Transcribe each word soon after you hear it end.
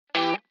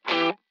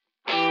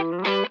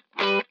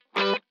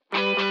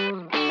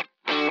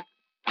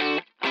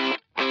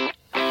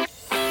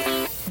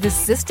The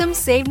Systems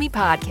Save Me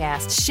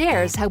podcast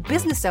shares how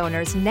business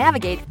owners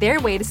navigate their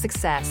way to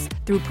success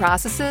through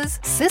processes,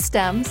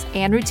 systems,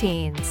 and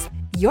routines.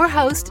 Your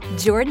host,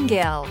 Jordan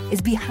Gill, is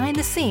behind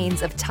the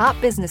scenes of top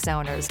business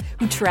owners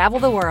who travel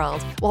the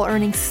world while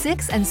earning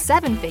 6 and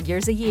 7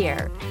 figures a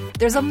year.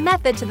 There's a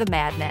method to the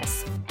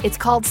madness. It's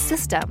called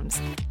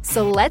systems.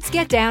 So let's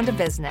get down to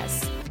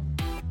business.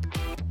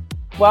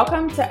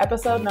 Welcome to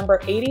episode number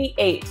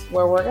 88,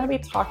 where we're going to be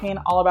talking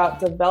all about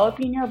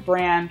developing your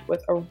brand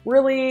with a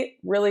really,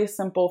 really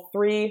simple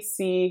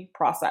 3C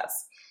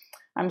process.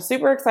 I'm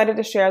super excited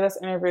to share this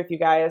interview with you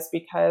guys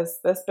because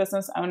this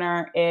business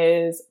owner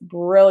is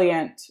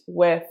brilliant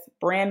with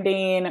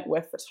branding,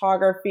 with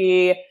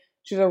photography.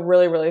 She's a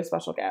really, really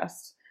special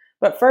guest.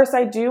 But first,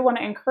 I do want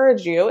to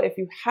encourage you, if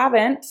you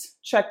haven't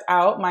checked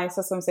out my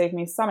Systems Save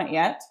Me Summit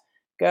yet,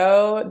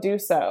 go do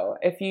so.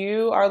 If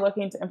you are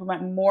looking to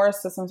implement more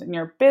systems in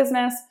your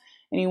business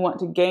and you want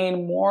to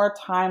gain more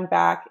time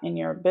back in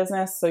your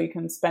business so you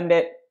can spend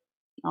it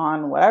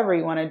on whatever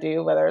you want to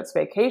do, whether it's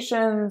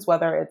vacations,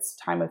 whether it's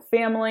time with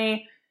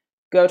family,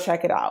 go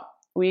check it out.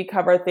 We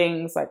cover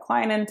things like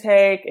client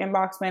intake,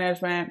 inbox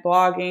management,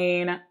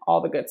 blogging,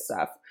 all the good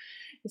stuff.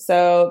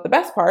 So the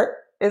best part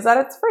is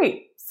that it's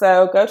free.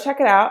 So go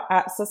check it out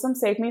at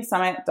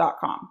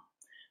systemsavemesummit.com.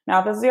 Now,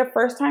 if this is your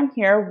first time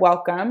here,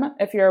 welcome.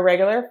 If you're a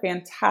regular,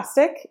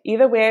 fantastic.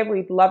 Either way,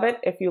 we'd love it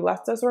if you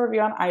left us a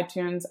review on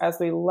iTunes, as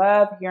we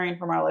love hearing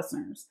from our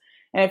listeners.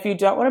 And if you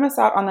don't want to miss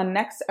out on the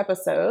next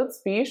episodes,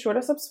 be sure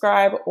to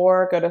subscribe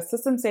or go to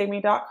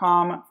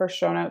systemsaveme.com for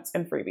show notes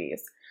and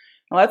freebies.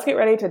 Now let's get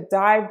ready to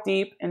dive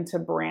deep into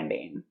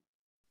branding.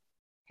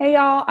 Hey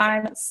y'all,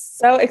 I'm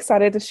so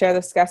excited to share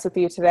this guest with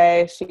you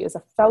today. She is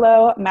a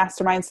fellow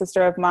mastermind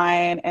sister of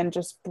mine and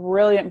just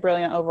brilliant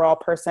overall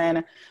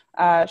person.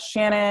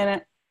 Shannon,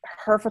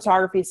 her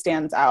photography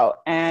stands out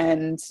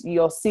and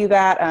you'll see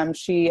that.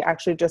 She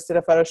actually just did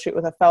a photo shoot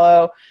with a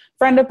fellow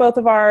friend of both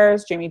of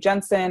ours, Jamie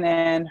Jensen,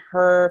 and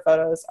her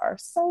photos are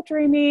so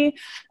dreamy.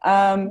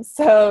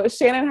 So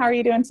Shannon, how are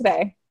you doing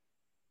today?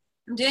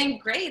 I'm doing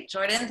great,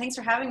 Jordan. Thanks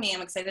for having me.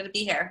 I'm excited to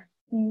be here.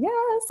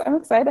 Yes, I'm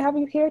excited to have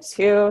you here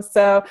too.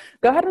 So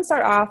go ahead and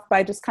start off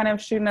by just kind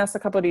of shooting us a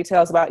couple of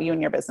details about you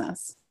and your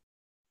business.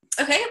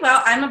 Okay,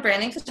 well, I'm a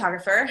branding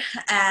photographer,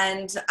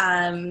 and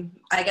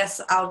I guess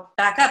I'll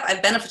back up.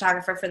 I've been a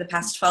photographer for the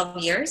past 12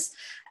 years,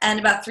 and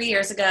about 3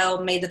 years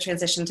ago, made the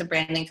transition to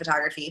branding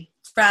photography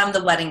from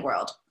the wedding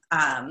world.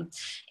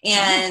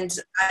 And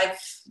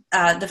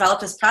I've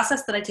developed this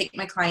process that I take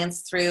my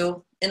clients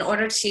through in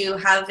order to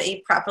have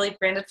a properly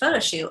branded photo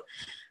shoot.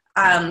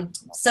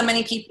 So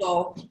many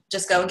people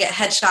just go and get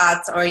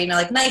headshots or,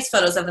 like nice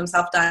photos of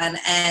themselves done.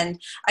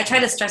 And I try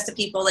to stress to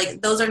people,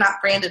 like, those are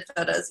not branded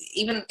photos.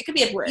 Even it could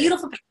be a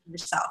beautiful picture of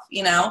yourself,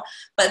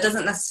 but it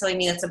doesn't necessarily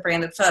mean it's a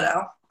branded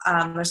photo.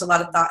 There's a lot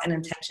of thought and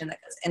intention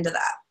that goes into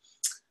that.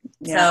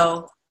 Yeah,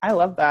 so I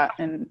love that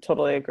and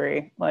totally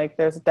agree. Like,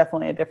 there's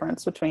definitely a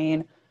difference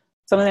between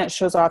something that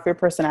shows off your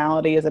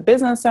personality as a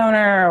business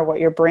owner or what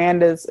your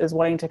brand is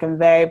wanting to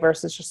convey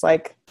versus just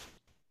like,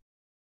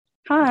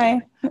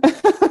 hi,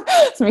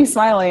 it's me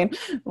smiling,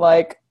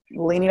 like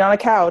leaning on a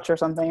couch or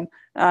something.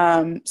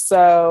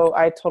 So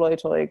I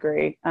totally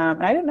agree.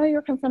 And I didn't know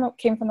you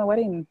came from the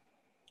wedding.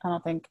 I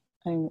don't think,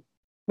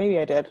 maybe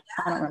I did.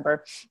 I don't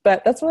remember,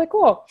 but that's really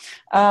cool.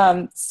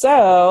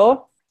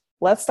 So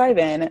let's dive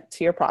in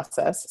to your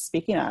process.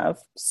 Speaking of,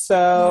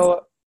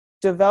 so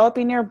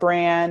developing your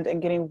brand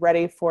and getting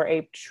ready for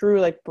a true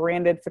like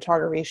branded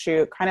photography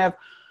shoot, kind of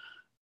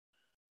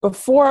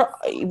before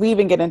we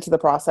even get into the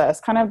process,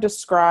 kind of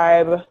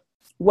describe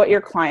what your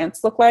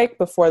clients look like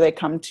before they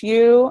come to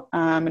you,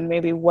 and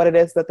maybe what it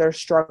is that they're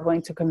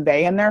struggling to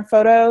convey in their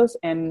photos.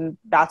 And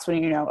that's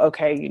when you know,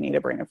 okay, you need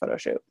a branded photo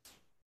shoot.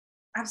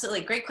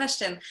 Absolutely. Great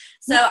question.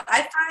 So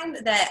I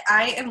find that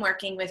I am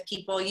working with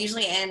people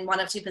usually in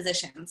one of two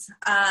positions.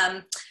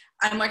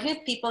 I'm working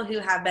with people who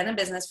have been in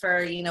business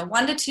for,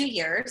 1 to 2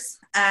 years,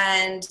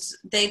 and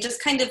they just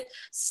kind of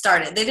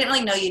started. They didn't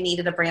really know you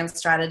needed a brand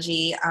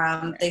strategy.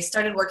 They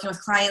started working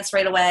with clients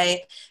right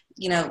away,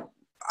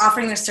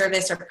 offering their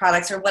service or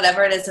products or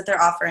whatever it is that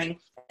they're offering.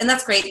 And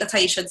that's great. That's how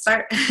you should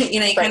start. You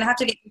kind of have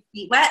to get your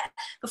feet wet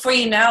before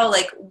you know,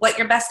 like, what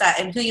you're best at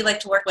and who you like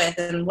to work with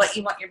and what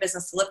you want your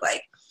business to look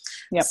like.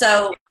 Yep.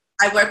 So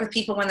I work with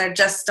people when they're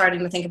just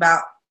starting to think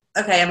about,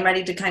 okay, I'm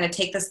ready to kind of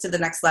take this to the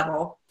next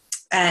level.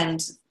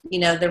 And,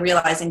 they're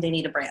realizing they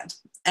need a brand.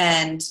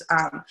 And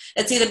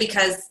it's either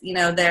because,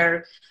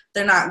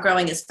 they're not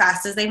growing as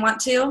fast as they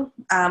want to,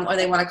 or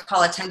they want to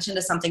call attention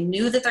to something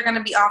new that they're going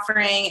to be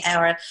offering,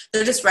 or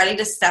they're just ready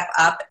to step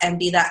up and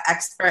be that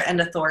expert and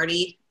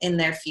authority in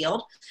their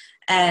field.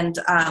 And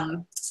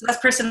so that's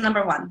person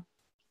number one.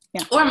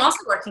 Yeah. Or I'm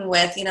also working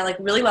with, like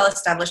really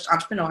well-established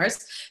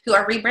entrepreneurs who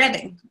are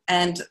rebranding.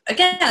 And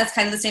again, it's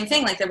kind of the same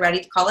thing. Like, they're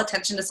ready to call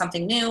attention to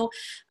something new,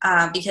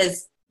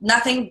 because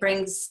nothing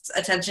brings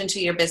attention to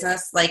your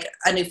business like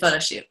a new photo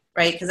shoot,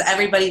 right? Because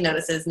everybody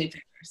notices new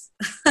pictures.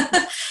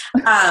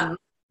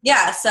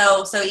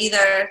 So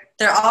either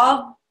they're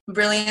all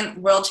brilliant,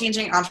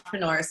 world-changing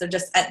entrepreneurs. They're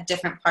just at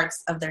different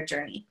parts of their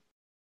journey.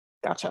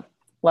 Gotcha.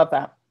 Love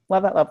that.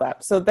 Love that. Love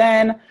that. So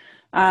then,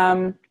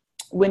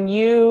 when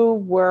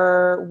you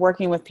were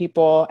working with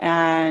people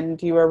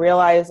and you were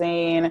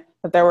realizing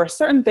that there were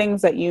certain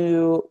things that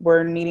you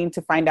were needing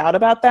to find out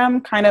about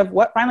them, kind of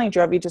what finally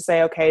drove you to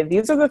say, okay,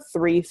 these are the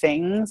 3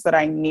 things that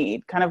I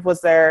need? Kind of, was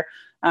there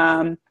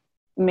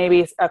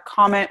maybe a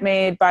comment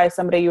made by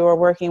somebody you were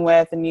working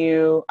with and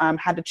you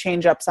had to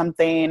change up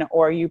something,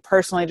 or you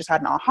personally just had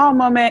an aha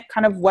moment?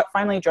 Kind of what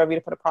finally drove you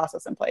to put a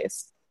process in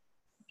place?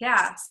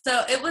 Yeah.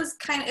 So it was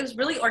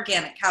really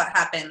organic how it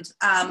happened.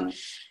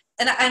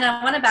 And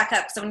I want to back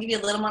up, because I'm going to give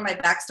you a little more of my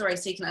backstory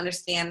so you can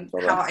understand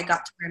how I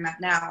got to where I'm at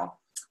now.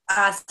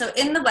 So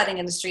in the wedding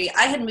industry,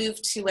 I had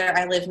moved to where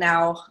I live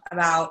now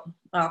about,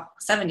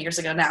 7 years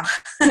ago now.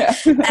 Yeah.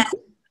 And,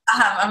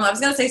 I was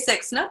going to say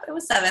 6. Nope, it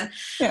was 7.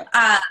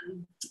 Yeah.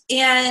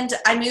 And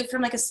I moved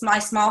from like my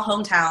small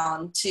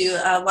hometown to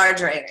a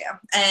larger area.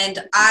 And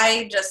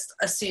I just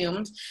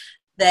assumed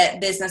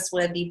that business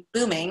would be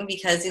booming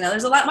because,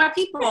 there's a lot more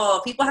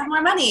people have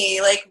more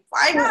money. Like,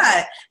 why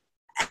not?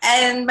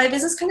 And my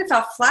business kind of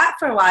fell flat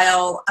for a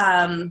while.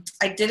 I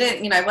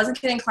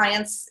wasn't getting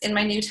clients in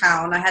my new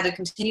town. I had to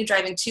continue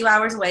driving 2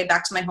 hours away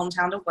back to my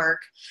hometown to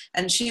work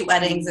and shoot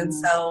weddings. And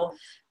so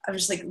I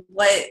was just like,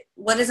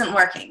 what isn't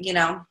working,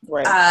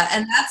 Right.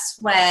 And that's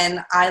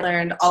when I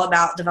learned all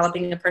about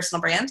developing a personal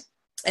brand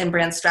and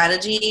brand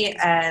strategy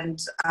and,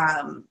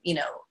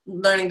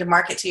 learning to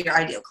market to your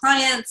ideal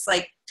clients.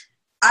 Like,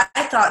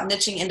 I thought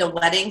niching into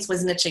weddings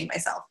was niching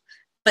myself.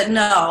 But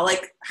no,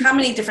 like, how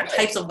many different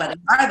types of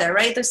weddings are there,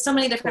 right? There's so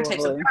many different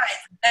types of brides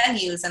and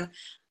venues. And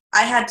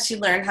I had to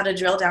learn how to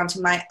drill down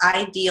to my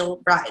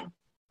ideal bride.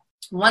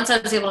 Once I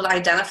was able to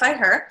identify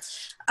her,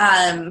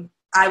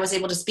 I was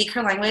able to speak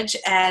her language.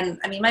 And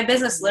my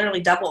business literally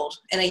doubled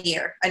in a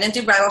year. I didn't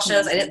do bridal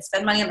shows. I didn't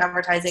spend money on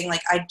advertising.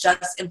 Like, I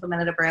just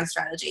implemented a brand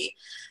strategy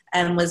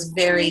and was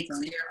very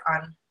clear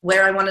on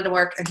where I wanted to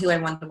work and who I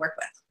wanted to work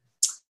with.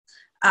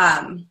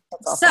 Awesome.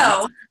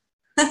 So,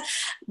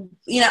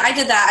 I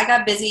did that. I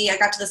got busy. I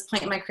got to this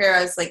point in my career.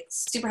 I was like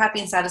super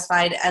happy and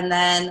satisfied. And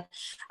then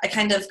I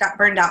kind of got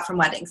burned out from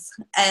weddings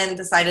and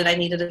decided I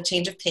needed a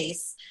change of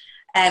pace.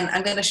 And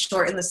I'm going to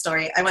shorten the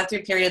story. I went through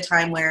a period of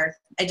time where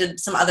I did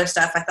some other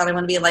stuff. I thought I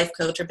wanted to be a life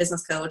coach or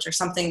business coach or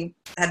something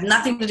that had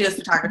nothing to do with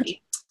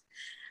photography.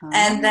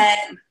 And then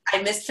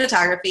I missed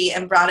photography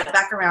and brought it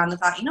back around and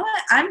thought, you know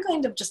what? I'm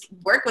going to just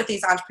work with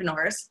these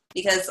entrepreneurs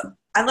because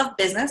I love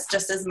business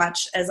just as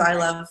much as I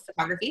love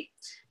photography.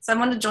 So I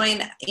want to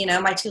join,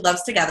 my 2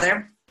 loves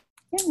together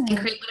and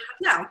create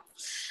what I have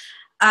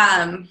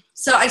now.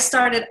 So I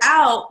started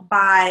out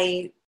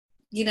by,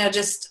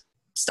 just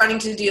starting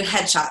to do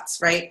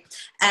headshots, right?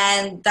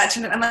 And that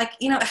turned out, I'm like,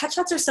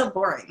 headshots are so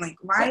boring. Like,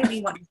 why do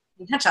you want to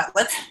do headshot?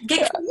 Let's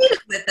get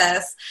creative with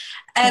this.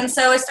 And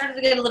so I started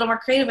to get a little more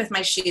creative with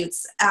my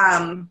shoots.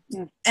 And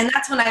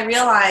that's when I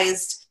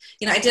realized,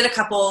 I did a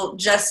couple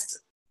just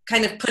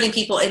kind of putting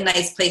people in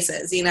nice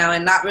places,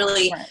 and not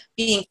really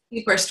being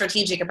super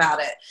strategic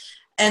about it.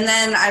 And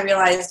then I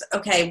realized,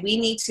 okay, we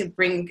need to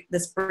bring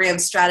this brand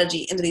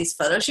strategy into these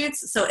photo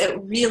shoots. So it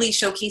really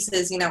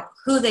showcases,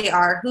 who they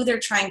are, who they're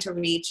trying to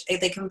reach. If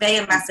they convey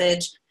a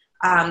message,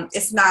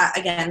 it's not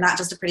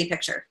just a pretty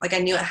picture. Like, I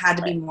knew it had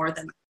to be more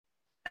than that.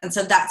 And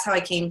so that's how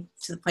I came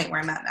to the point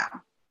where I'm at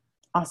now.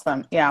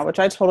 Awesome. Yeah. Which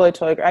I totally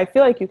agree. I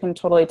feel like you can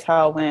totally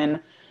tell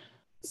when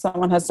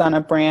someone has done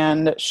a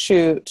brand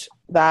shoot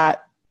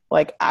that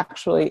like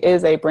actually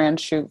is a brand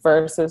shoot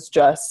versus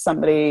just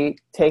somebody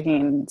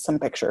taking some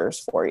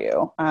pictures for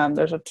you.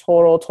 There's a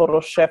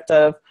total shift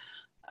of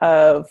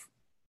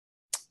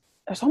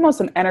there's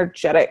almost an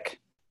energetic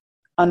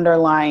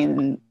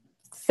underlying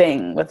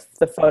thing with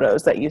the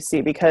photos that you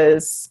see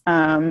because,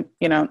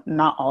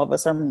 not all of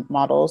us are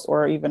models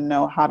or even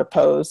know how to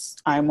pose.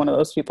 I'm one of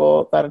those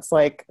people that it's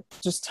like,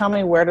 just tell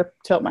me where to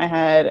tilt my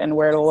head and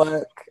where to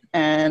look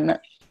and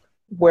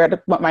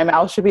what my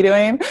mouth should be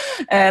doing,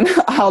 and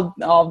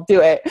I'll do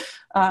it.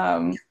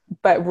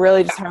 But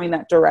really just having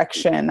that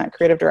direction, that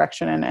creative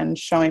direction, and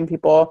showing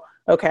people,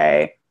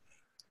 okay,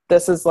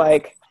 this is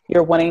like,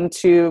 you're wanting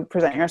to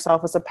present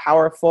yourself as a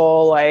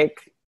powerful, like,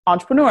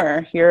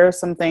 entrepreneur. Here are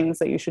some things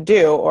that you should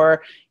do.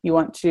 Or you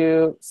want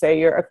to say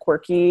you're a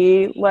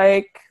quirky,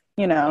 like,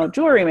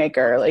 jewelry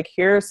maker. Like,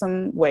 here are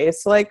some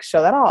ways to like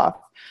show that off.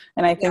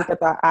 And I think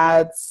that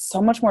adds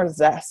so much more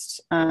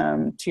zest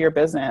to your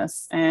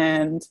business.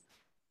 And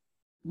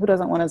who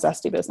doesn't want a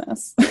zesty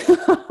business?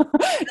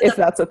 If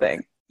that's a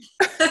thing.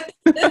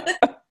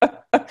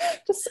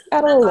 Just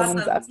add a little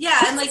zest. Yeah,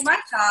 and like my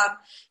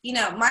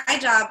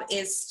job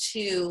is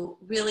to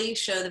really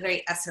show the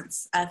very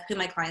essence of who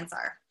my clients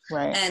are.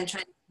 Right. And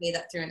trying to convey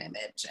that through an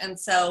image. And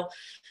so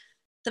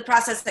the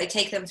process I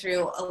take them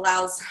through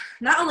allows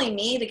not only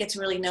me to get to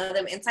really know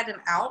them inside and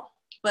out,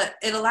 but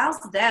it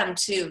allows them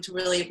to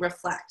really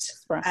reflect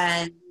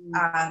and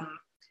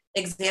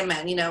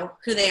examine,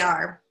 who they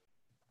are,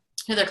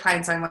 who their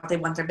clients are, and what they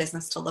want their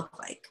business to look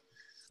like.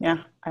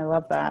 Yeah, I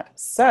love that.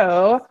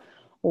 So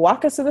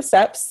walk us through the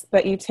steps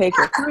that you take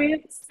your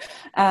clients,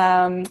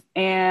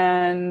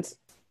 and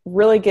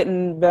really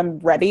getting them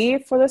ready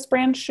for this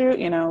brand shoot,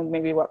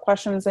 maybe what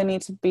questions they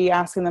need to be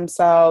asking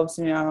themselves,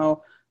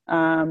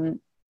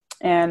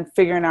 and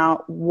figuring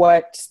out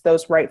what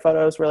those right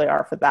photos really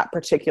are for that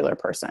particular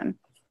person.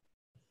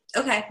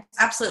 Okay,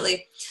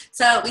 absolutely.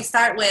 So we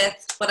start with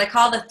what I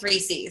call the 3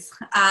 C's,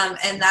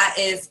 and that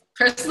is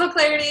personal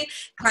clarity,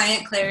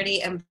 client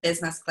clarity, and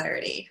business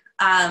clarity.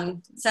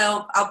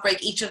 So I'll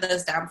break each of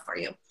those down for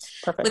you.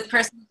 Perfect. With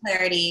personal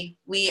clarity,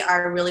 we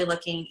are really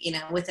looking,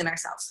 within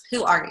ourselves.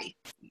 Who are we?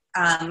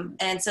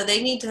 And so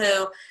they need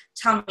to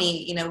tell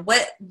me,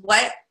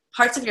 what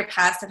parts of your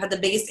past have had the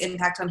biggest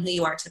impact on who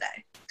you are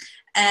today.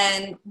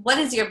 And what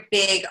is your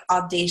big,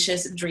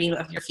 audacious dream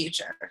of your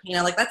future?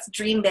 Let's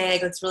dream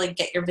big. Let's really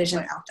get your vision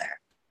out there.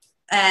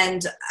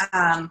 And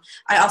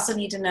I also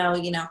need to know,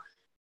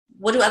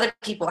 how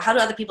do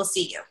other people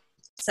see you?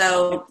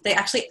 So they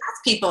actually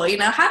ask people,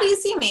 how do you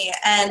see me?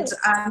 And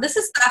this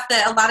is stuff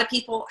that a lot of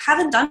people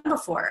haven't done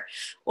before,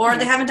 or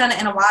they haven't done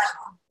it in a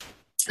while.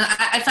 And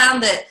I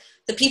found that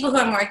the people who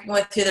I'm working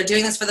with, who they're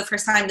doing this for the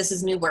first time, this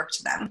is new work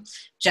to them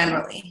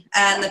generally.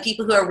 And the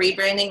people who are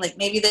rebranding,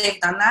 maybe they've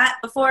done that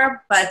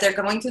before, but they're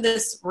going through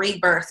this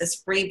rebirth,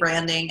 this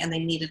rebranding, and they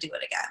need to do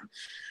it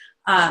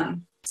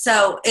again.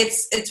 So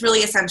it's really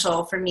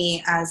essential for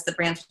me as the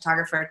brand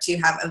photographer to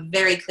have a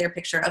very clear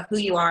picture of who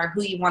you are,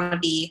 who you want to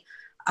be,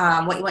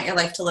 what you want your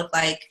life to look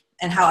like,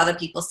 and how other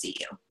people see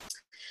you.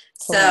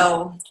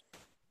 So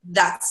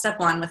that's step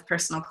 1 with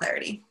personal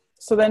clarity.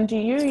 So then do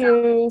you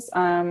use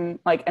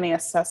any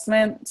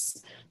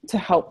assessments to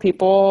help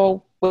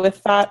people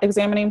with that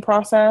examining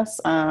process,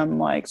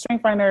 like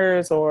Strength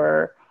Finders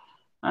or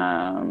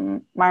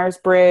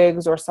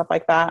Myers-Briggs or stuff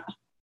like that?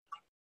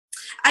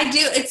 I do.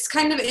 It's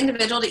kind of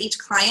individual to each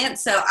client.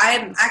 So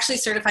I'm actually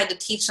certified to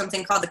teach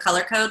something called the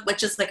color code,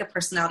 which is like a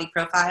personality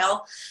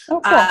profile. Oh,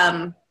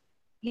 cool.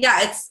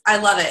 I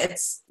love it.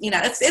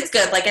 It's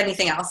good like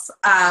anything else.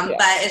 But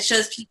it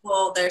shows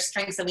people their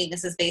strengths and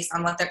weaknesses based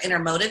on what their inner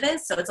motive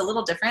is. So it's a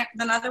little different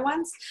than other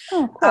ones.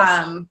 Oh,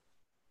 cool.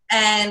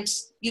 And,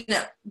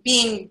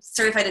 being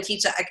certified to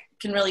teach, I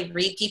can really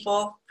read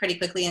people pretty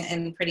quickly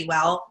and pretty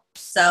well.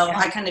 So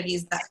I kind of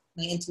use that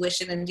my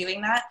intuition in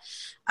doing that.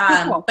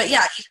 Cool. But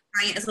each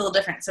client is a little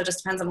different. So it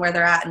just depends on where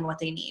they're at and what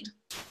they need.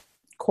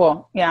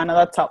 Cool. Yeah, no,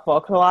 that's helpful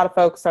because a lot of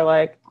folks are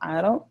like,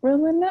 I don't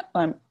really know.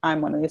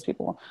 I'm one of these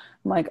people.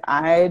 I'm like,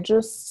 I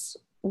just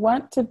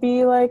want to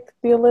be like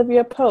the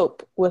Olivia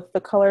Pope with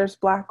the colors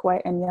black,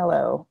 white, and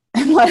yellow.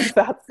 And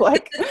that's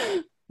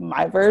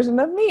my version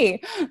of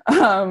me.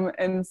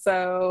 And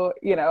so,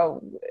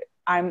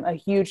 I'm a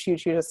huge,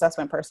 huge, huge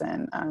assessment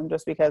person,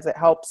 just because it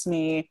helps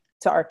me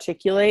to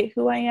articulate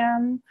who I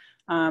am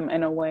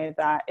in a way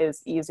that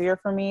is easier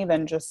for me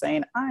than just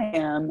saying I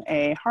am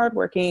a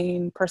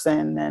hardworking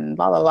person and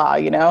la la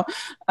la,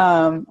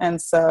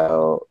 and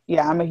so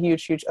I'm a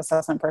huge, huge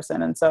assessment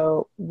person. And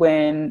so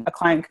when a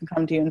client can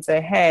come to you and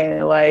say, hey,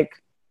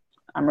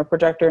 I'm a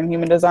projector in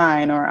human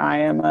design, or I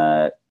am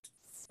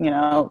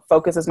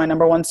focus is my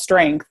number 1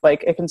 strength,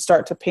 it can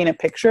start to paint a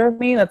picture of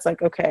me that's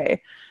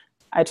okay,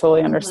 I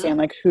totally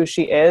understand who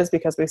she is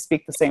because we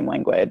speak the same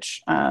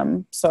language.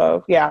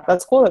 So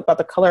that's cool about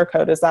the color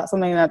code. Is that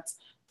something that's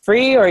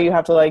free, or you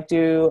have to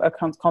do a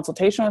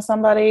consultation with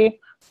somebody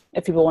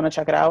if people want to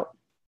check it out?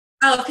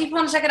 Oh, if people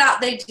want to check it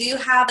out, they do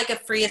have a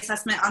free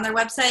assessment on their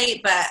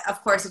website. But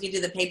of course, if you do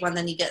the paid one,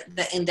 then you get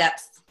the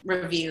in-depth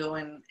review,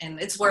 and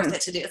it's worth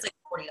it to do. It's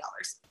 $40.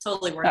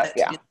 Totally worth it.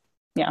 To do.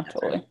 Yeah,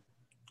 totally.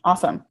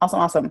 Awesome.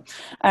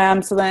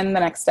 So then the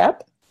next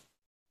step.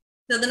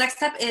 So the next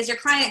step is your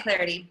client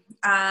clarity.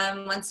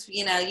 Once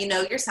you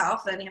know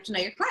yourself, then you have to know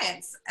your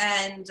clients.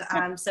 And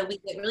so we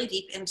get really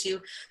deep into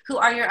who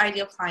are your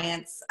ideal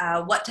clients,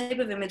 what type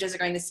of images are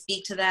going to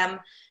speak to them,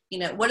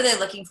 what are they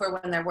looking for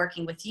when they're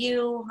working with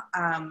you,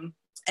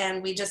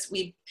 and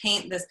we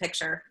paint this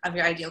picture of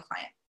your ideal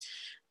client.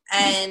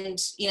 And,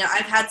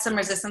 I've had some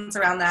resistance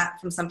around that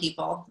from some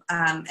people.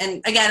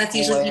 And again, it's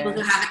usually people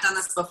who haven't done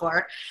this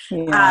before.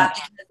 Because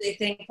they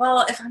think,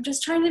 well, if I'm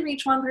just trying to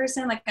reach one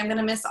person, I'm going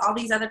to miss all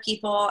these other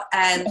people.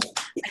 And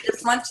I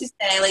just want to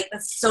say,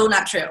 that's so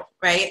not true,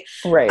 right?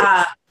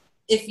 Right.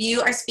 If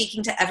you are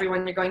speaking to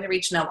everyone, you're going to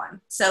reach no one.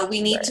 So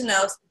we need to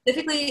know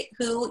specifically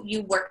who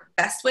you work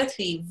best with,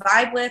 who you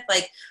vibe with,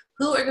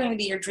 who are going to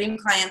be your dream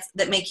clients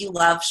that make you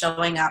love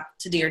showing up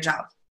to do your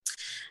job.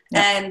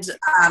 And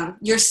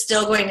you're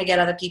still going to get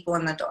other people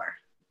in the door.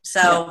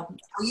 So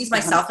I'll use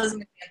myself as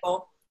an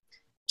example.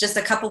 Just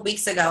a couple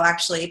weeks ago,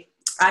 actually,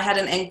 I had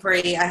an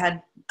inquiry. I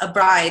had a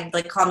bride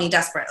call me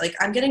desperate.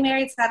 I'm getting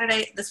married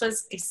Saturday. This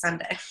was a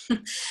Sunday.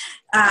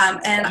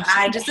 And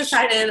I just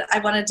decided I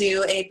want to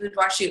do a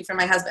boudoir shoot for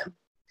my husband.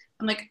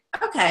 I'm like,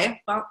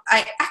 okay, well,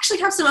 I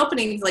actually have some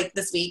openings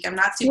this week. I'm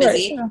not too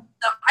busy.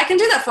 So I can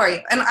do that for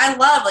you. And I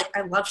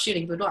love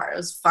shooting boudoir. It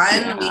was fun.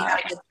 Yeah, we had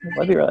a good time. It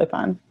would be really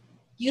fun.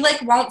 You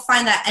won't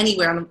find that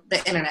anywhere on the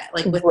internet,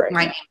 with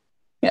my name.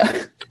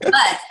 Yeah.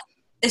 But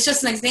it's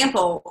just an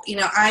example.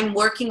 I'm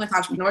working with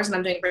entrepreneurs and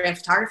I'm doing brand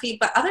photography,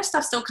 but other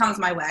stuff still comes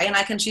my way and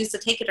I can choose to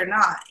take it or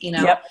not,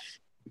 Yep.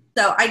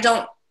 So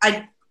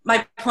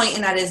my point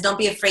in that is don't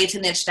be afraid to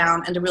niche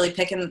down and to really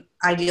pick an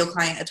ideal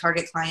client, a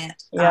target client,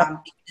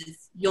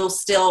 because you'll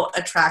still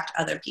attract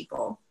other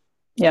people.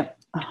 Yep.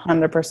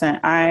 100%.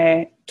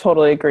 I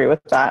totally agree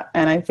with that.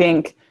 And I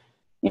think,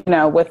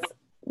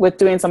 with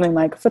doing something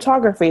like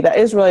photography that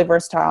is really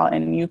versatile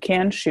and you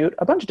can shoot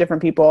a bunch of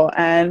different people.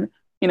 And,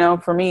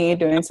 for me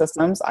doing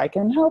systems, I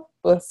can help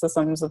with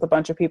systems with a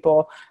bunch of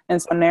people.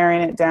 And so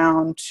narrowing it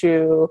down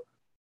to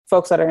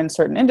folks that are in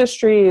certain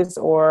industries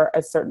or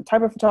a certain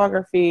type of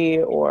photography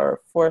or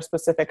for a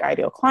specific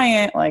ideal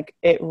client, like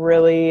it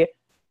really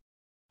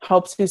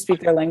helps you speak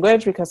their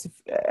language. Because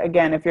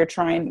if you're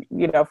trying,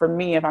 for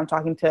me, if I'm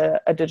talking to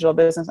a digital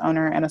business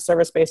owner and a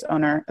service-based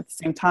owner at the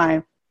same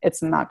time,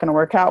 it's not going to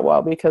work out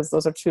well because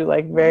those are two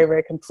like very,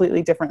 very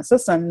completely different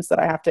systems that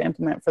I have to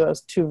implement for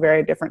those two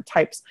very different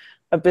types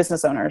of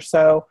business owners.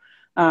 So,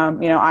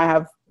 I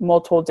have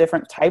multiple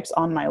different types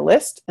on my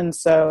list. And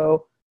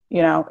so,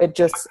 it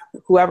just,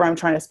 whoever I'm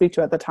trying to speak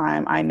to at the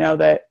time, I know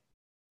that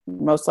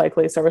most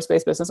likely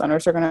service-based business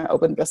owners are going to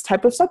open this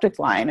type of subject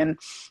line and,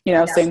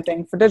 same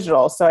thing for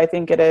digital. So I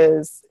think it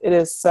is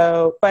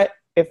so, but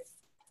if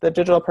the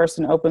digital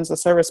person opens the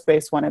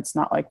service-based one, it's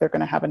not like they're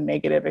going to have a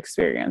negative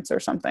experience or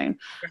something.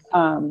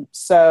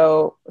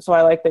 So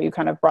I like that you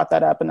kind of brought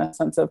that up in the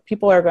sense of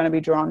people are going to be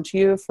drawn to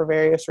you for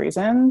various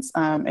reasons.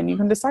 And you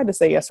can decide to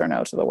say yes or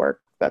no to the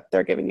work that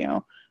they're giving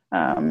you.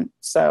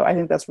 So I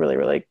think that's really,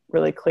 really,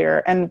 really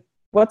clear. And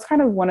what's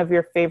kind of one of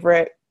your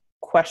favorite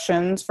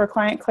questions for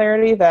client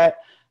clarity that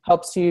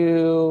helps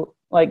you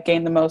like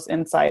gain the most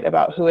insight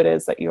about who it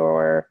is that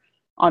your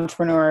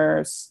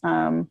entrepreneurs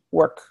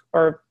work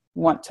or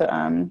want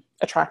to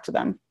attract to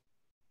them?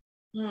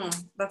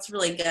 That's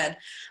really good.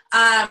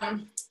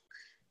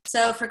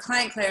 So for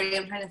client clarity,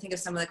 I'm trying to think of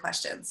some of the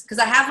questions because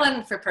I have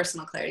one for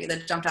personal clarity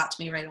that jumped out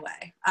to me right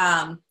away.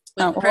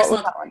 What was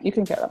that one? You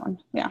can get that one.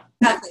 Yeah.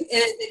 Exactly.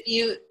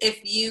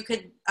 If you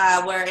could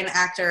were an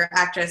actor,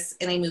 actress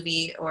in a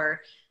movie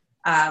or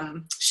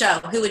show,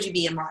 who would you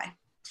be and why?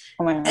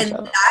 Oh my gosh.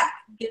 And that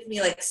gives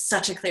me like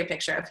such a clear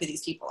picture of who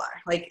these people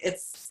are. Like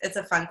it's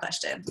a fun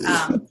question.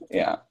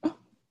 Yeah.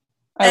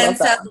 And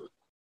so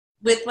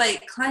with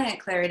like client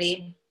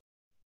clarity,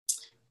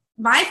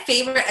 my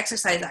favorite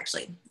exercise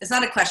actually, it's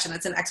not a question,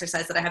 it's an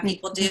exercise that I have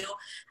people do.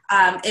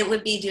 It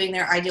would be doing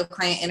their ideal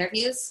client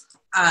interviews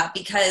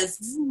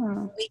because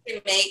we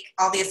can make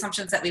all the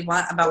assumptions that we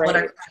want about what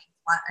our clients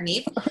want or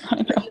need. But you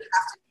have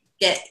to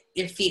get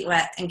your feet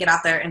wet and get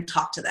out there and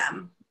talk to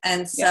them.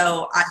 And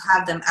so I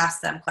have them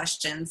ask them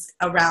questions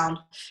around,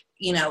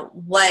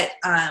 what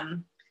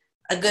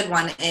a good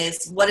one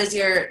is, what is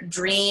your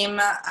dream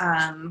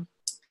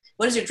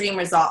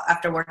result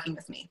after working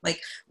with me?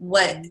 Like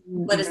what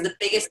is the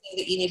biggest thing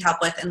that you need help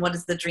with and what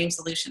is the dream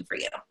solution for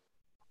you?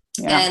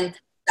 Yeah. And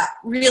that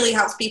really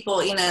helps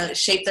people,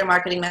 shape their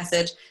marketing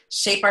message,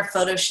 shape our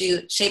photo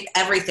shoot, shape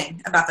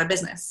everything about their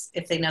business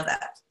if they know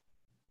that.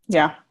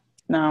 Yeah,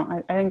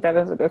 no, I think that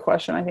is a good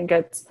question. I think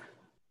it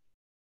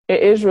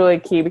is really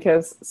key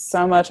because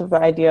so much of the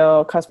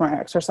ideal customer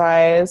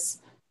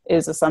exercise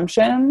is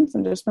assumptions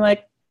and just being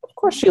like, of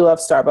course she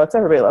loves Starbucks.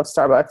 Everybody loves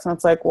Starbucks. And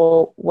it's like,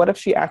 well, what if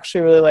she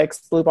actually really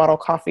likes Blue Bottle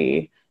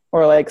coffee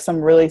or like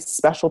some really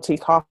specialty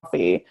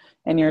coffee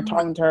and you're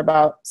talking to her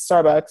about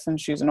Starbucks and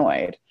she's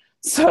annoyed.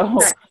 So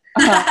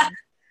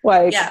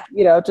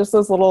just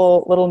those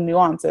little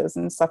nuances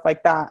and stuff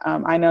like that.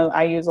 I know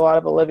I use a lot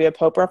of Olivia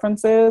Pope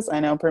references. I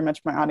know pretty much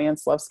my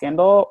audience loves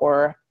Scandal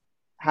or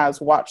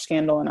has watched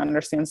Scandal and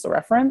understands the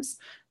reference.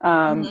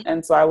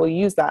 And so I will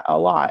use that a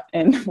lot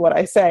in what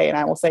I say. And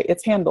I will say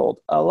it's handled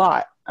a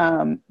lot.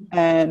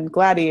 And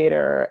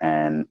Gladiator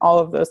and all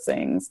of those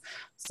things.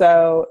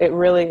 So it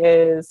really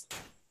is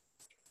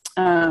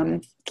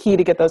key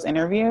to get those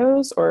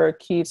interviews or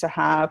key to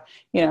have,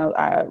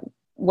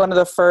 one of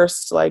the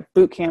first like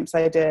boot camps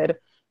I did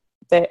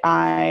that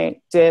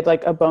I did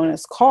like a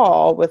bonus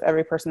call with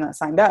every person that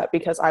signed up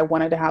because I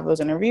wanted to have those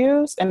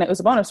interviews and it was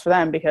a bonus for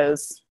them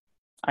because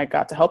I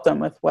got to help them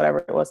with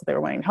whatever it was that they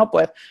were wanting help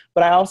with.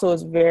 But I also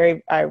was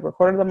I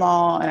recorded them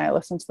all and I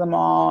listened to them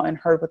all and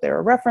heard what they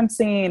were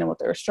referencing and what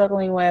they were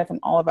struggling with and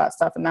all of that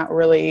stuff. And that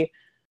really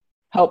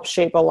helped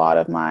shape a lot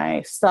of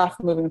my stuff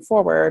moving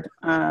forward,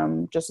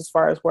 just as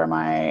far as where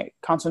my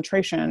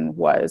concentration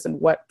was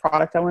and what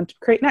product I wanted to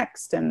create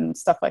next and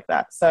stuff like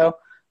that. So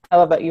I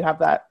love that you have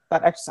that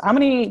exercise. How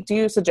many do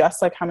you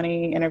suggest, like how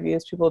many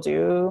interviews people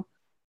do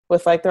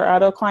with like their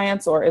auto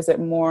clients, or is it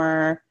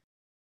more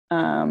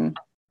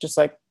just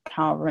like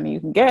however many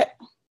you can get?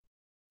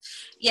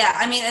 Yeah,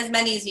 I mean, as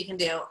many as you can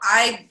do.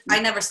 I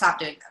never stop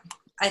doing them.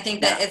 I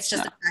think that it's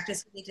just a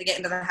practice we need to get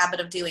into the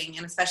habit of doing,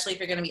 and especially if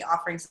you're going to be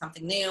offering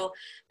something new.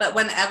 But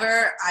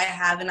whenever I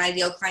have an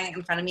ideal client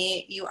in front of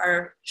me, you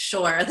are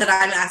sure that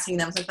I'm asking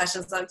them some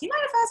questions. Like, do you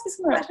mind if I ask you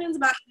some questions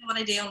about what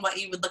I do and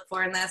what you would look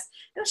for in this?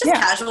 It was just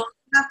casual.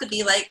 It doesn't have to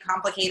be like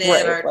complicated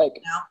or.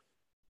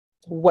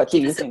 what do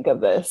you think of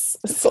this?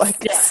 It's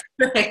like,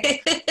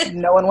 Yeah.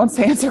 no one wants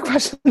to answer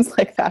questions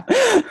like that.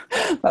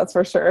 That's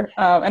for sure.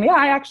 And yeah,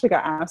 I actually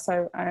got asked.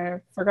 I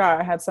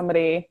forgot. I had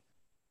somebody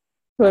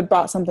who had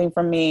bought something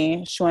from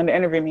me. She wanted to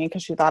interview me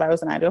because she thought I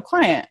was an ideal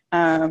client.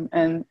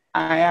 And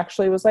I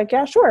actually was like,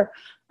 yeah, sure.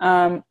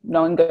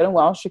 Knowing good and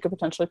well, she could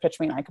potentially pitch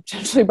me and I could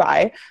potentially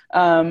buy.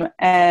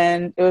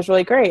 And it was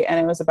really great. And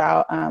it was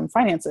about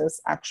finances,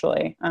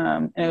 actually.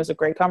 And it was a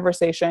great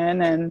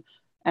conversation. And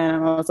I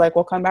was like,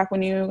 well, come back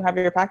when you have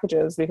your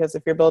packages, because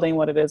if you're building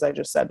what it is I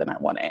just said, then I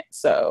want it.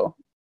 So,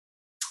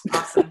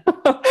 Awesome.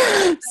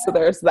 so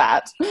there's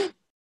that.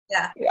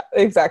 Yeah,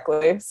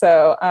 exactly.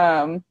 So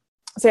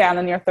yeah, and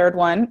then your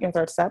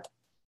third step.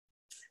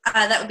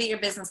 that would be your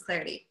business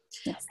clarity.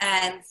 Yes.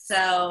 And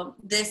so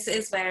this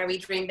is where we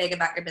dream big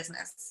about your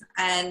business.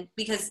 And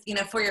because,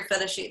 for your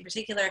photo shoot in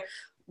particular,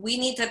 we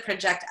need to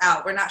project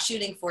out. We're not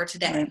shooting for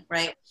today,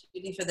 right? We're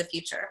shooting for the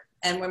future,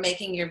 and we're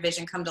making your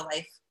vision come to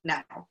life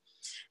now.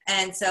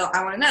 And so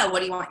I want to know, what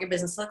do you want your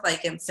business to look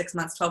like in 6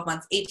 months, 12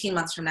 months, 18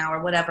 months from now,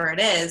 or whatever it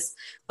is?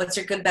 What's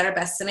your good, better,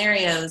 best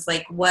scenarios?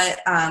 Like what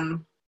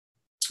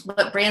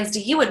brands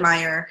do you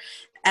admire?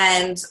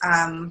 And,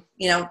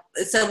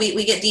 so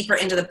we get deeper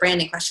into the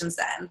branding questions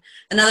then.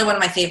 Another one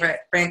of my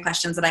favorite brand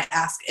questions that I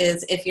ask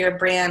is, if your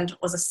brand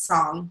was a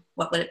song,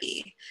 what would it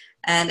be?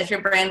 And if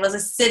your brand was a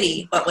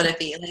city, what would it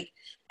be?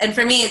 And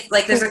for me, it's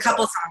like, there's a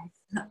couple songs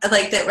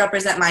that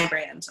represent my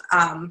brand.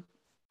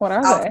 What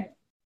are they?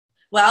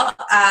 Well,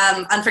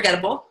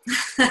 Unforgettable,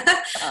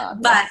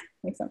 but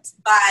makes sense.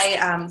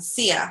 By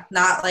Sia,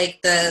 not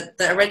like the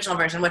original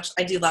version, which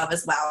I do love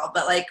as well.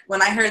 But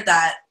when I heard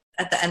that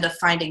at the end of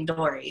Finding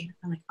Dory,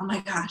 I'm like, oh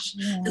my gosh,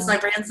 this is my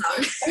brand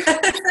song.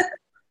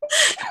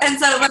 And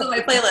so it went on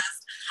my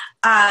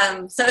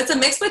playlist. So it's a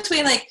mix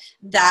between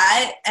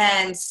that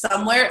and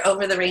Somewhere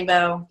Over the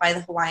Rainbow by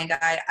the Hawaiian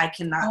guy. I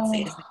cannot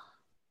say his name.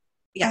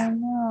 Yeah. I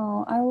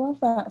know. I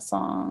love that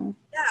song.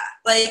 Yeah.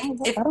 I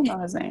don't know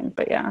his name,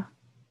 but yeah.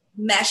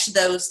 Mesh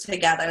those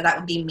together, that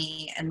would be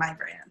me and my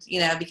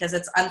brand, because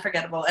it's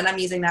unforgettable. And I'm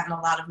using that in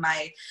a lot of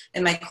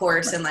in my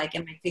course and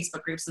in my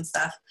Facebook groups and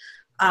stuff.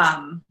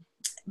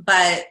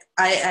 But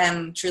I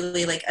am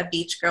truly a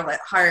beach girl at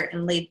heart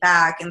and laid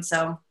back. And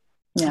so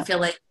I feel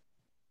like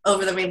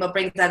Over the Rainbow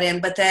brings that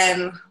in, but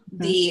then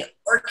the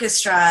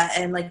orchestra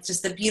and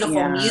just the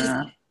beautiful music,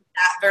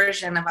 that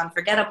version of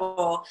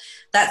Unforgettable,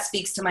 that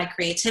speaks to my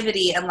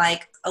creativity and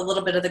a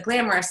little bit of the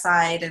glamorous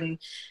side. And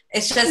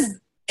it's just,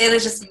 it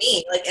is just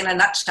me, in a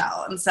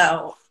nutshell. And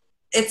so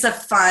it's a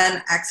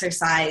fun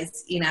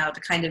exercise,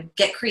 to kind of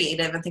get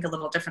creative and think a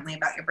little differently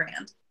about your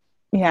brand.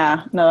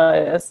 Yeah, no,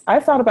 it is. I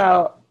thought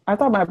about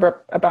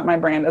my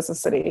brand as a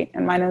city,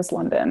 and mine is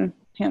London,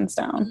 hands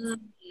down.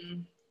 Mm-hmm.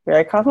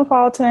 Very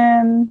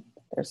cosmopolitan.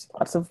 There's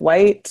lots of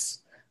white.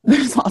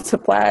 There's lots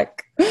of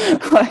black.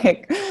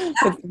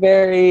 It's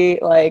very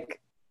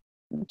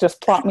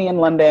just plot me in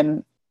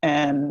London,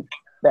 and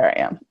there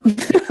I am.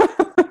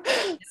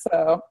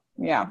 So.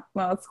 Yeah,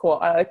 well, that's cool.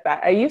 I like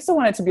that. I used to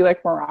want it to be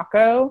like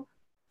Morocco,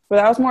 but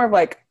that was more of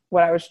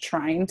what I was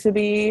trying to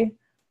be.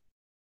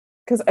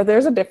 Because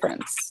there's a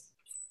difference.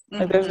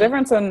 There's a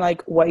difference in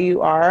what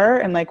you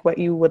are and what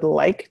you would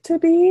like to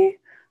be.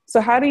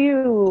 So how do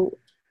you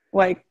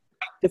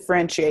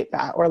differentiate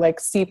that or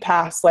see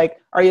past?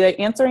 Are you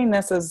answering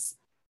this as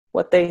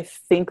what they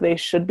think they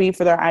should be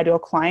for their ideal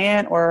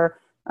client, or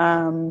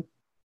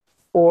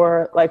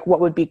what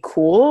would be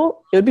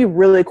cool? It would be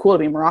really cool to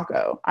be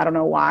Morocco. I don't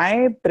know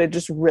why, but it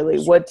just really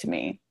would to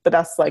me. But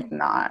that's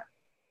not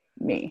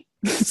me.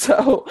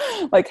 So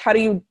how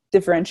do you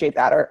differentiate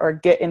that or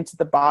get into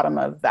the bottom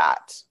of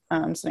that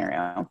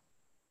scenario?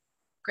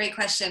 Great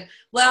question.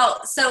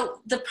 Well, so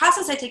the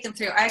process I take them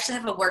through, I actually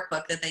have a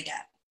workbook that they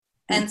get.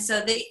 And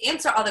so they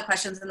answer all the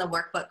questions in the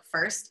workbook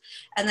first.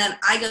 And then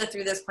I go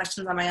through those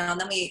questions on my own.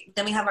 Then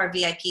we have our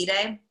VIP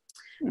day.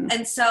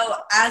 And so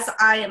as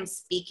I am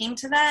speaking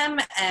to them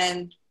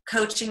and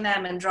coaching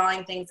them and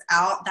drawing things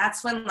out,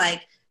 that's when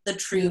the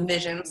true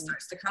vision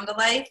starts to come to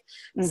life.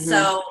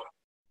 So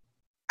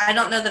I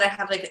don't know that I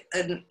have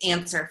an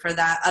answer for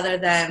that other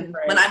than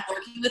when I'm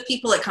working with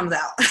people, it comes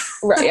out.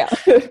 Right. Yeah.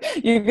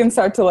 You can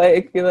start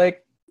to be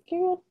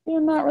you're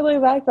not really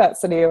like that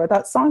city, or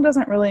that song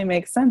doesn't really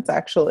make sense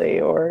actually,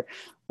 or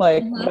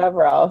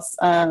whatever else.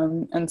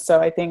 And so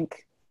I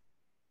think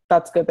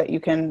that's good that you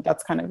can,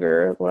 that's kind of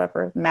your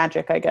whatever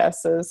magic, I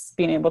guess, is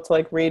being able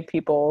to read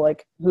people,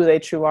 who they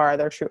true are,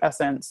 their true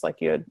essence,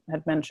 like you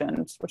had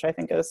mentioned, which I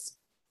think is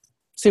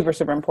super,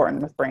 super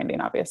important with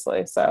branding,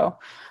 obviously. So,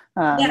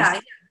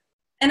 yeah.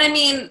 And I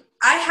mean,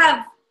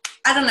 I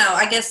don't know,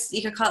 I guess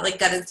you could call it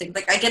gut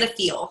instinct. I get a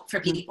feel for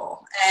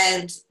people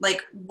and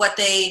what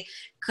they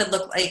could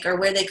look like or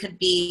where they could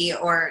be,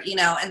 or,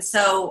 and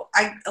so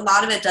a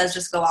lot of it does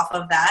just go off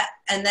of that.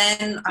 And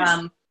then,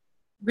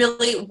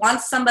 really,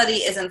 once somebody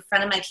is in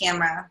front of my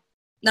camera,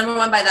 number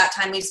one, by that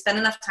time, we've spent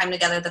enough time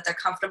together that they're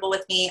comfortable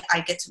with me.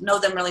 I get to know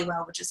them really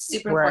well, which is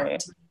super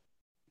important to me.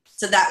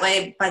 So that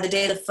way, by the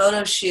day of the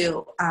photo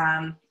shoot,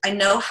 I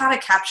know how to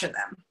capture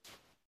them.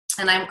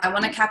 And I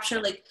want to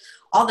capture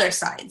all their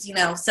sides, you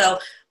know. So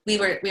we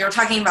were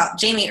talking about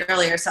Jamie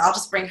earlier, so I'll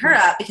just bring her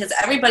up because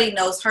everybody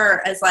knows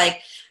her as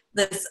like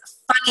this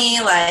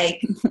funny,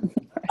 like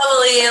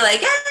bubbly,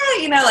 like,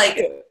 yeah, you know, like,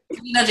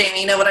 you know,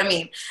 Jamie, you know what I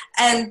mean?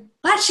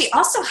 But she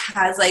also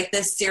has like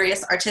this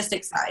serious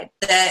artistic side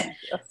that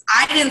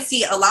I didn't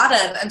see a lot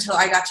of until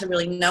I got to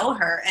really know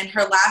her, and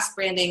her last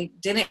branding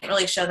didn't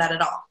really show that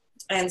at all.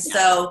 And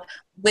so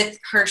with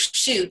her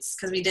shoots,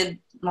 because we did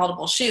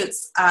multiple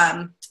shoots,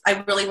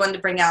 I really wanted to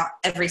bring out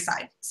every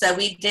side. So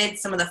we did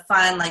some of the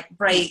fun, like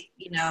bright,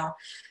 you know,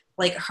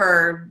 like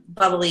her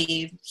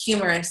bubbly,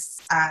 humorous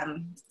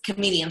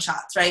comedian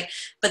shots, right?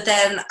 But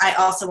then I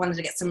also wanted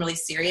to get some really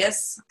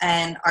serious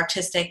and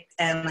artistic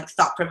and like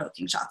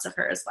thought-provoking shots of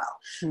her as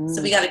well.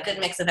 So we got a good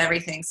mix of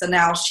everything. So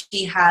now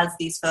she has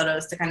these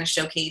photos to kind of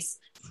showcase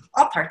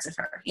all parts of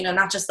her, you know,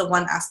 not just the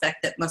one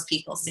aspect that most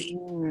people see.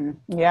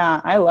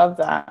 Yeah, I love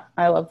that.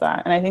 I love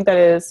that. And I think that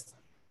is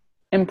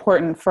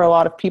important for a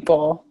lot of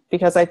people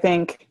because I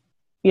think,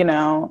 you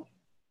know,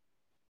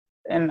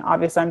 and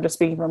obviously I'm just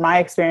speaking from my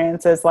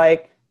experiences,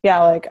 like,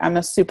 yeah, like I'm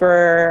a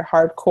super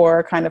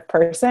hardcore kind of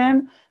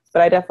person,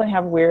 but I definitely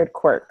have weird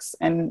quirks,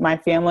 and my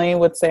family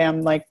would say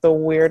I'm like the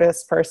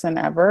weirdest person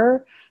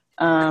ever.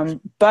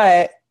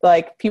 But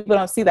like people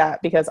don't see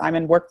that because I'm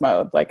in work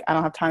mode. Like I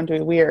don't have time to be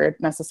weird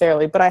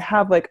necessarily, but I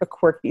have like a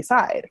quirky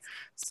side.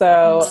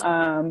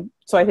 So,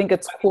 so I think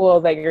it's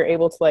cool that you're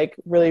able to like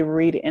really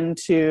read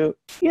into,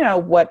 you know,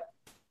 what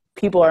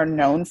people are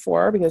known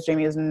for, because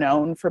Jamie is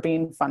known for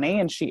being funny,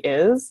 and she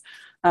is.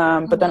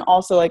 But then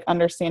also like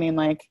understanding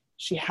like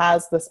she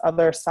has this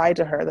other side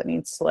to her that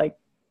needs to like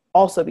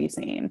also be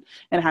seen,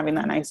 and having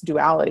that nice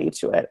duality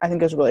to it, I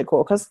think is really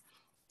cool. Because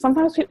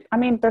sometimes people, I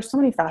mean, there's so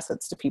many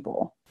facets to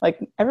people. Like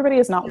everybody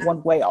is not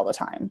one way all the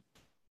time.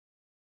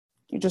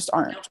 You just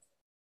aren't.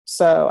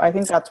 So I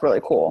think that's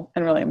really cool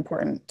and really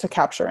important to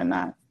capture in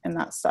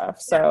that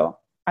stuff. So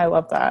I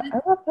love that. I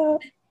love that.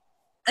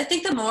 I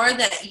think the more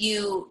that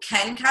you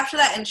can capture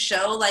that and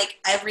show like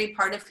every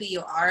part of who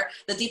you are,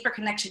 the deeper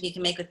connection you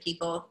can make with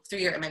people through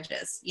your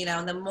images, you know,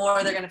 and the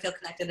more they're going to feel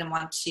connected and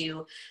want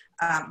to,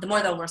 the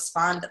more they'll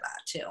respond to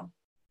that too.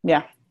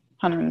 Yeah,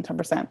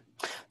 110%.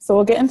 So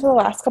we'll get into the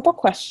last couple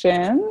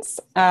questions.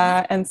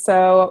 And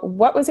so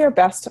what was your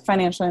best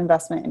financial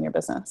investment in your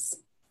business?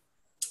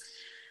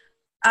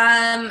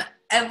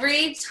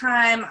 Every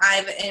time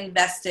I've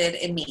invested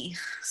in me.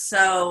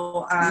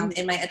 So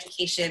in my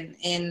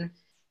education,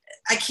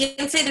 I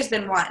can't say there's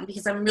been one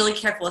because I'm really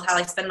careful with how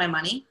I spend my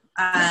money.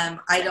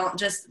 I don't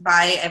just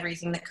buy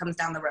everything that comes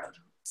down the road.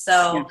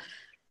 So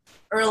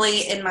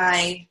early in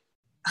my,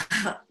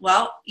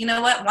 well, you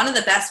know what? One of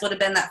the best would have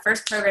been that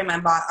first program I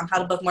bought on how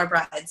to book more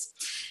brides.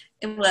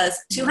 It was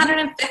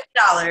 $250.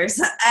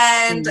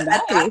 And at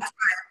that time,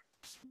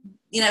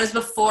 you know, it was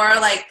before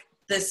like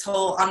this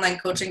whole online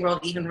coaching world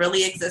even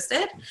really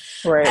existed.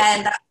 Right.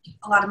 And that's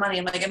a lot of money.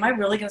 I'm like, am I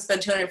really going to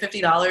spend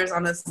 $250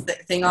 on this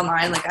thing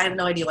online? Like, I have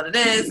no idea what it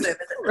is. Is it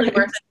really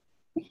worth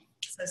it?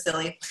 So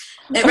silly.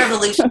 It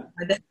revolutionized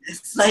my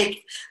business.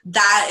 Like,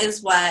 that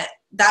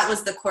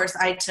was the course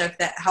I took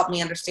that helped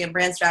me understand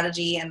brand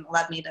strategy and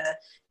led me to,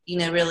 you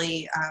know,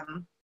 really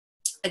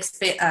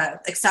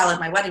excel in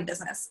my wedding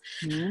business.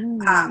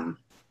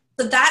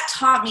 So that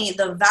taught me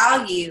the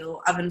value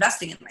of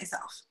investing in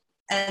myself.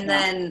 And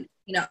then,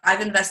 you know,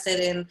 I've invested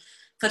in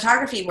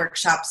photography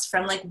workshops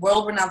from like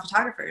world-renowned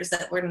photographers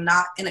that were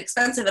not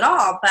inexpensive at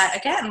all. But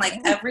again, like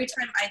every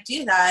time I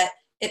do that,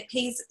 it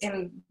pays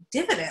in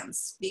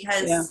dividends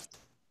because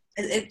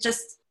it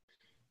just,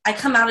 I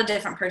come out a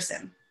different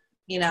person,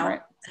 you know,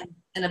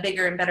 and a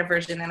bigger and better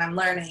version, and I'm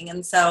learning.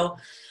 And so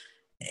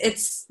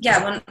it's,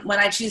 when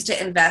I choose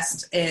to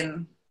invest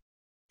in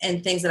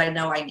things that I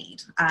know I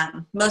need.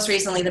 Most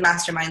recently, the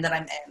mastermind that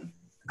I'm in.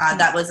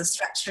 That was a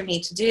stretch for me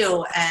to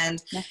do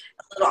and a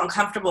little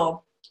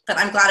uncomfortable, but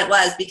I'm glad it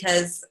was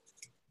because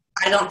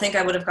I don't think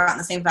I would have gotten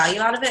the same value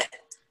out of it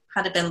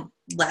had it been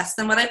less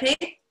than what I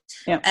paid.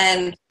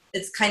 And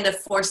it's kind of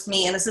forced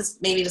me, and this is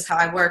maybe just how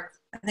I work.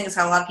 I think it's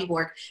how a lot of people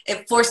work.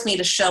 It forced me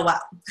to show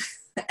up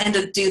and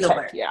to do the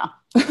work.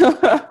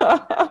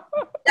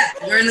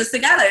 We're in this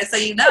together. So,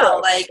 you know,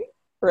 like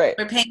we're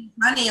paying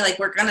money, like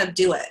we're going to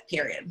do it,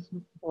 period.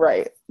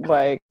 Right.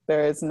 Like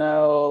there is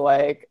no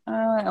like, oh,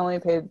 I only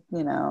paid,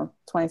 you know,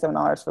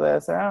 $27 for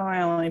this, or oh,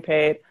 I only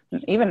paid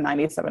even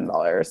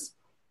 $97.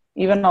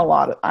 Even a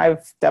lot.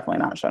 I've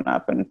definitely not shown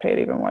up and paid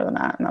even more than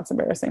that. And that's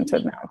embarrassing to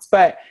announce,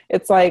 but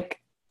it's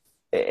like,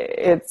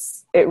 it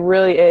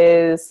really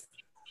is.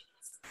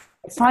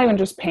 It's not even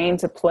just paying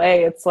to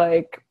play. It's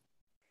like,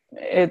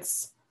 it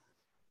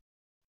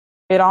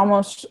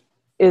almost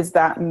is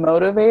that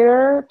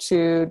motivator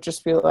to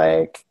just be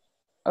like,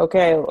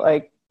 okay,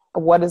 like,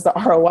 what is the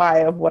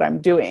ROI of what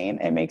I'm doing?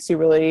 It makes you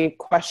really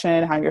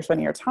question how you're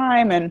spending your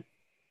time. And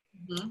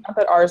not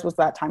that ours was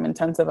that time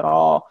intensive at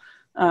all.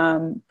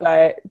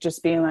 But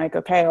just being like,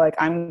 okay, like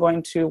I'm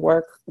going to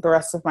work the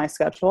rest of my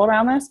schedule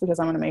around this because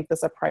I'm going to make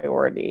this a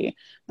priority.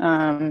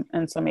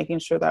 And so making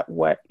sure that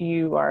what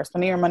you are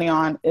spending your money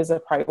on is a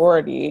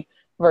priority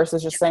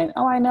versus just saying,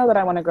 oh, I know that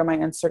I want to grow my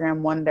Instagram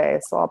one day,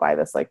 so I'll buy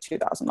this like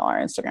 $2,000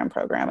 Instagram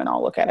program and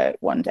I'll look at it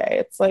one day.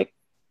 It's like,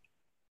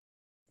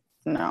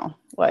 no,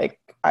 like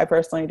I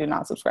personally do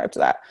not subscribe to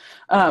that.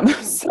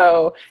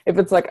 So if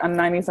it's like a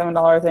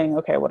 $97 thing,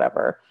 okay,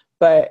 whatever.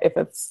 But if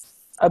it's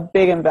a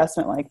big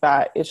investment like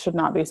that, it should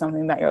not be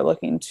something that you're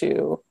looking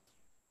to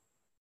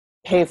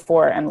pay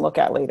for and look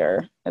at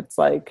later. It's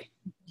like,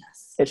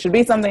 it should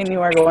be something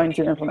you are going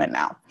to implement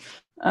now.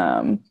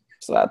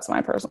 So that's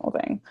my personal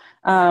thing.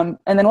 And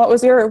then what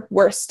was your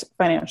worst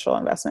financial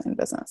investment in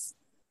business?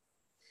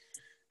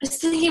 I was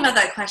thinking about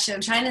that question.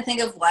 I'm trying to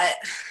think of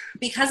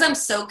because I'm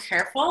so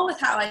careful with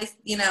how I,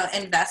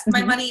 invest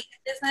my money in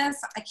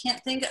business. I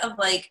can't think of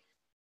like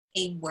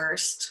a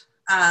worst.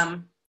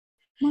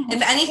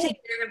 If anything,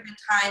 there have been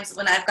times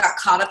when I've got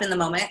caught up in the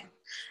moment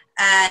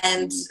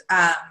and,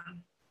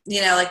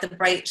 like the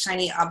bright,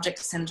 shiny object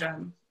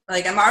syndrome.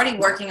 Like I'm already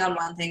working on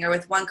one thing or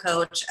with one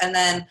coach, and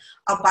then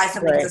I'll buy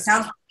something because it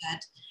sounds really good.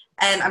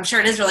 And I'm sure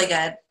it is really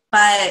good,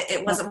 but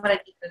it wasn't what I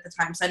needed at the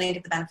time, so I didn't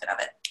get the benefit of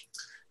it.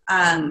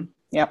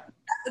 Yep.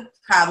 That would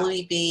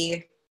probably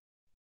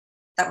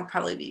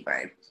be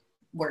my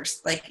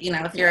worst. Like,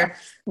 if you're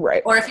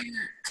right, or if you're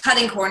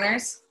cutting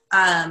corners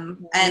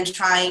and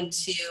trying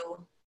to.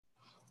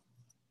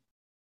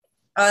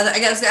 I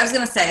guess I was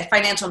going to say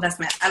financial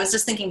investment. I was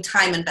just thinking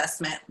time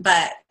investment,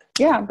 but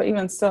yeah, but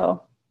even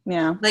still,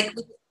 yeah. Like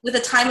with a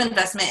time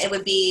investment, it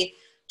would be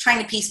trying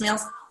to piecemeal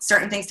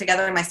certain things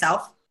together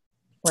myself.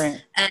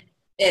 Right. And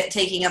it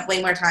taking up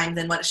way more time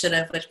than what it should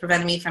have, which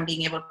prevented me from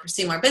being able to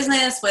pursue more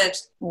business, which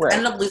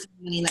ended up losing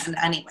money in the end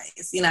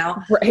anyways,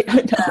 Right.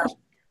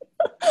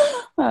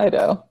 I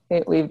know.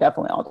 We've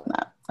definitely all done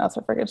that. That's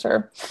for freaking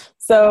sure.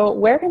 So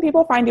where can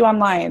people find you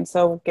online?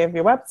 So give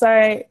your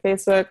website,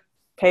 Facebook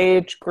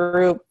page,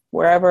 group,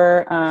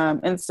 wherever,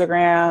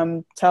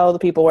 Instagram, tell the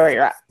people where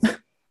you're at.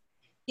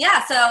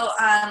 Yeah, so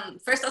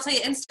first I'll tell you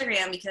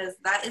Instagram because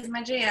that is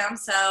my jam.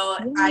 So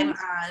I'm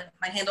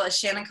my handle is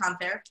Shannon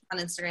Confair on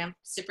Instagram.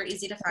 Super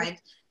easy to find.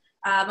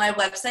 My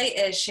website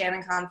is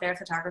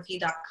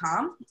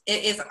shannonconfairphotography.com.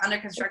 It is under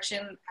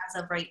construction as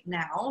of right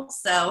now,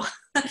 so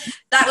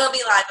that will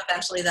be live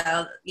eventually.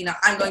 Though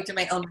I'm going through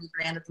my own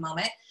rebrand at the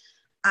moment.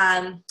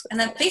 And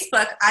then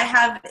Facebook, I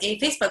have a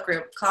Facebook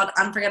group called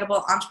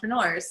Unforgettable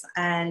Entrepreneurs,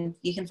 and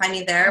you can find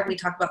me there. We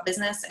talk about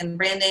business and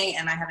branding,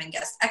 and I have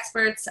guest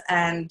experts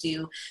and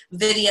do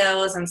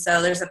videos. And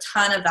so there's a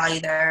ton of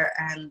value there,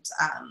 and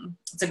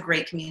it's a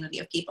great community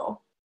of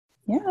people.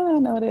 Yeah,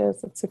 no, it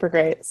is. It's super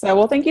great. So,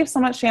 well, thank you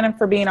so much, Shannon,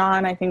 for being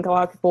on. I think a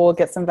lot of people will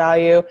get some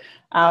value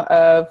out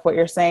of what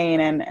you're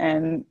saying,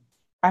 and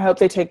I hope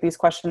they take these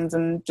questions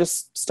and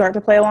just start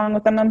to play along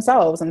with them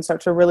themselves and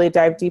start to really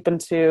dive deep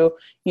into,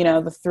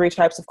 the 3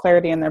 types of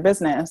clarity in their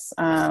business,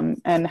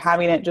 and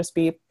having it just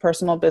be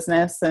personal,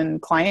 business,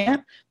 and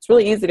client. It's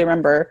really easy to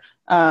remember.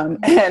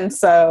 And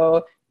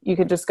so you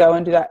could just go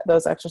and do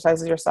those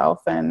exercises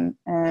yourself, and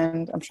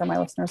I'm sure my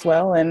listeners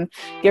will, and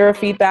give her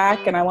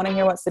feedback. And I want to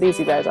hear what cities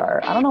you guys are.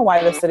 I don't know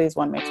why the cities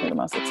one makes me the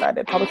most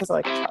excited. Probably because I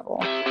like to travel.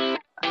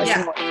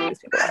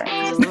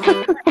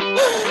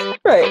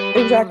 Right,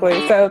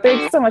 exactly. So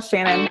thanks so much,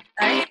 Shannon.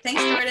 All right,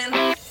 thanks,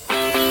 Jordan.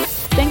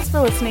 Thanks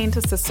for listening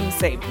to Systems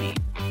Saved Me.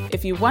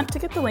 If you want to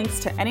get the links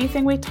to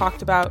anything we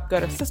talked about, go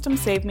to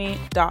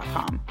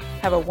systemsaveme.com.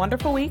 Have a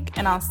wonderful week,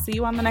 and I'll see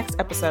you on the next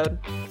episode.